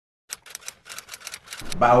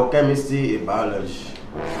Biochemistry in biology.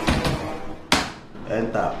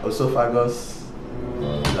 Enter esophagus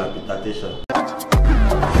decapitation.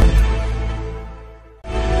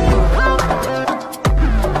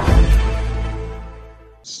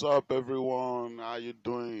 What's up, everyone? How you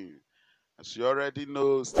doing? As you already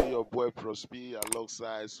know, still your boy Prosper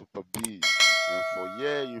alongside Super B. And for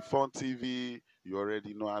in Fun TV, you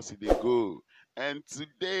already know how they go. And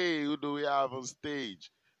today, who do we have on stage?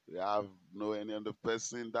 We have no any other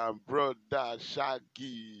person than Brodashaggi.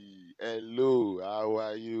 Hello, how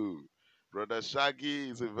are you? Brodashaggi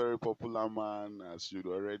is a very popular man, as you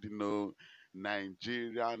already know,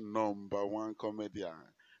 Nigerian #1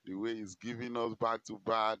 comedian. The way he's giving us back to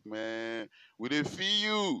back, man. We dey feel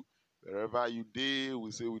you. Wherever you dey, we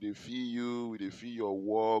say we dey feel you, we dey feel your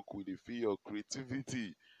work, we dey feel your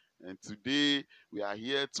creativity. And today, we are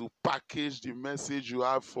here to package the message you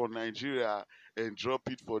have for Nigeria and drop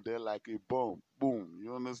it for them like a bomb. Boom,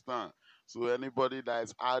 you understand? So anybody that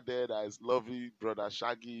is out there that is loving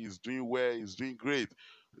Brodashaggi is doing well, is doing great.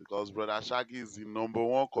 Because Brodashaggi is the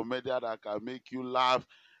 #1 comedian that can make you laugh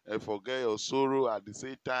and forget your sorrow at the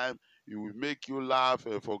same time. It will make you laugh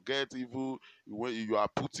and forget even when you are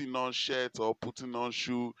putting on shirt or putting on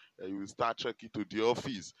shoe, and you will start trekking to the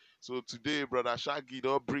office. So today, Brodashaggi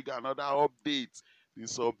don't bring another update.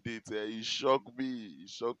 This update, it shocked me. It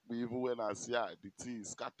shocked me even when I see the thing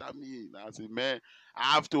scatter me. And I say, man,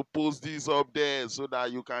 I have to post this up there so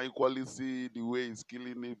that you can equally see the way he's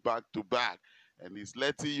killing it back to back. And he's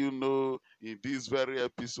letting you know in this very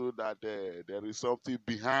episode that there is something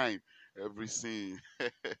behind every scene.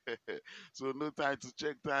 So no time to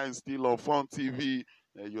check time, still on Fun TV,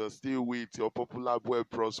 and you're still with your popular boy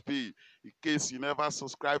Prosper. In case you never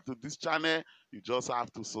subscribe to this channel, you just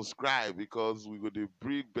have to subscribe because we're going to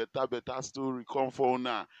bring better story come for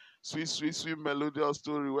now. Sweet melodious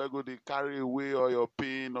story. We're going to carry away all your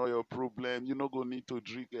pain, all your problem. You're not going to need to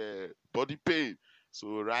drink body pain.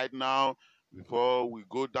 So right now, before we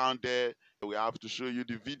go down there, we have to show you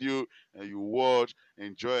the video and you watch,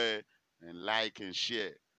 enjoy, and like and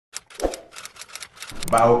share.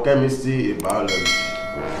 Biochemistry in biology.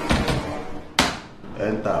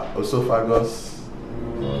 Enter esophagus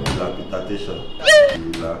decapitation.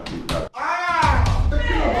 What's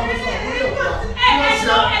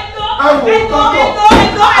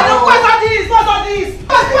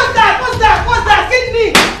that? Excuse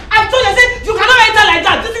me. I told you, I said you cannot enter like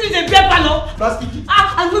that. This thing is a beer parlor.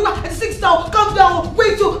 And we sit down, come down,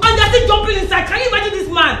 wait you, and they're still jumping inside. Can you imagine this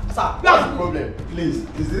man? Sir, what's the problem? Please,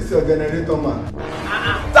 is this your generator, man?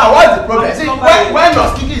 Sir, what's the problem? See, when your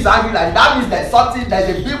Shaggi is angry like that means there's something, there's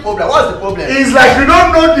a big problem. What's the problem? It's like you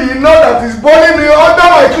don't know the knot that is burning me under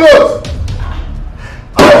my clothes.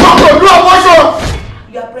 I want to do abortion.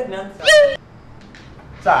 You are pregnant.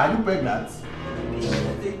 Sir, are you pregnant?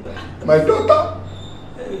 My daughter?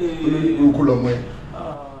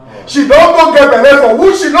 She don't go get belle for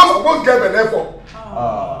who she not supposed to get belle for.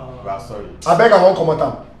 We are sorry. I beg I won't come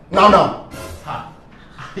out now.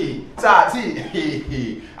 Sir,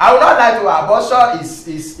 see, I will not lie to you. Abortion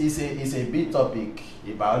is a big topic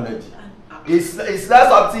in biology. It's not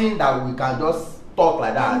something that we can just talk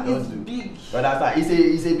like that. It's big. You understand?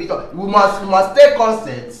 It's a big topic. We must take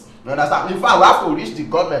consent. You understand? In fact, we have to reach the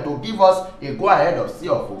government to give us a go ahead of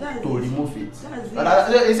CFO to remove it.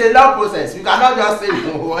 It's a long process. You cannot just say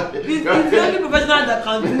It's the only professional that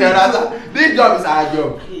can do it. You understand? This job is our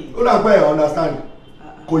job. You understand?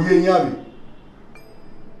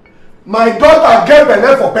 My daughter get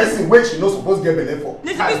belle for person wey she no suppose get belle for.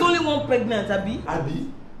 This is only one pregnant, Abi.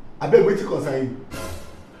 I beg wetin concern you.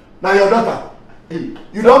 Na your daughter.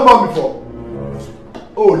 You don born before.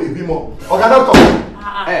 Oh, le bimo. Oga doctor.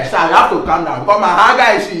 Hey, sir, you have to calm down. Because my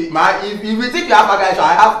hanger is if you think you have hanger issue,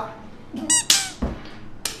 I have.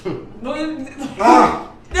 No,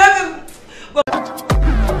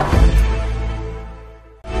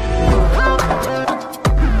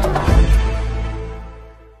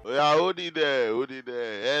 Yeah, hold it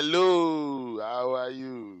there. Hello, how are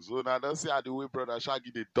you? So now don't see how the way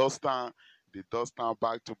Brodashaggi the dust down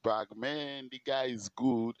back to back. Man, the guy is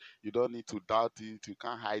good. You don't need to doubt it. You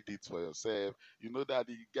can't hide it for yourself. You know that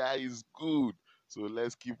the guy is good. So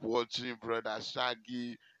let's keep watching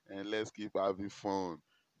Brodashaggi and let's keep having fun.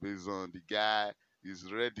 Based on the guy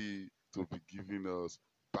is ready to be giving us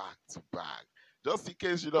back to back. Just in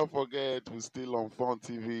case you don't forget, we're still on Fun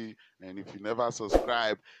TV. And if you never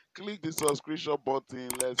subscribe, click the subscription button.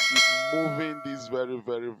 Let's keep moving this very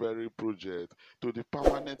project to the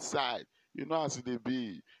permanent side. You know as it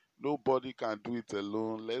be. Nobody can do it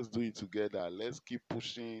alone. Let's do it together. Let's keep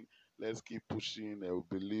pushing. And we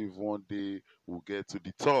believe one day we'll get to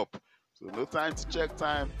the top. So no time to check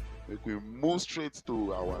time. Make we move straight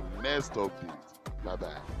to our next update. Bye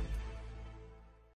bye.